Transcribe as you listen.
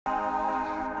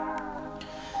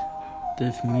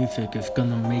This music is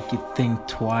gonna make you think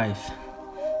twice.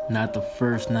 Not the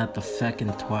first, not the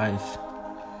second, twice.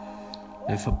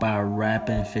 It's about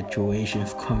rapping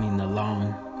situations coming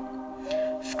along.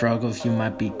 Struggles you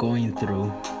might be going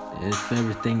through. It's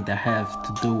everything that has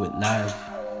to do with life.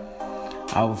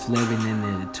 I was living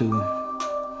in it too.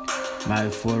 Might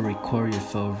as well record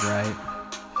yourself, right?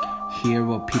 Hear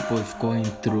what people is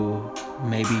going through.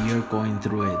 Maybe you're going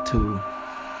through it too.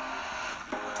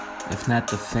 It's not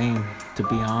the same, to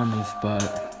be honest, but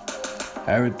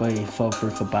everybody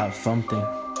suffers about something.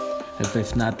 If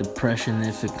it's not depression,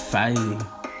 it's anxiety.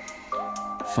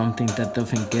 Something that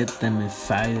doesn't get them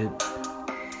excited.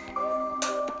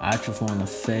 I just wanna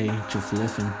say, just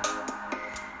listen.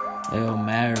 It don't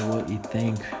matter what you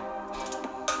think.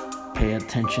 Pay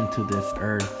attention to this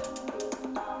earth.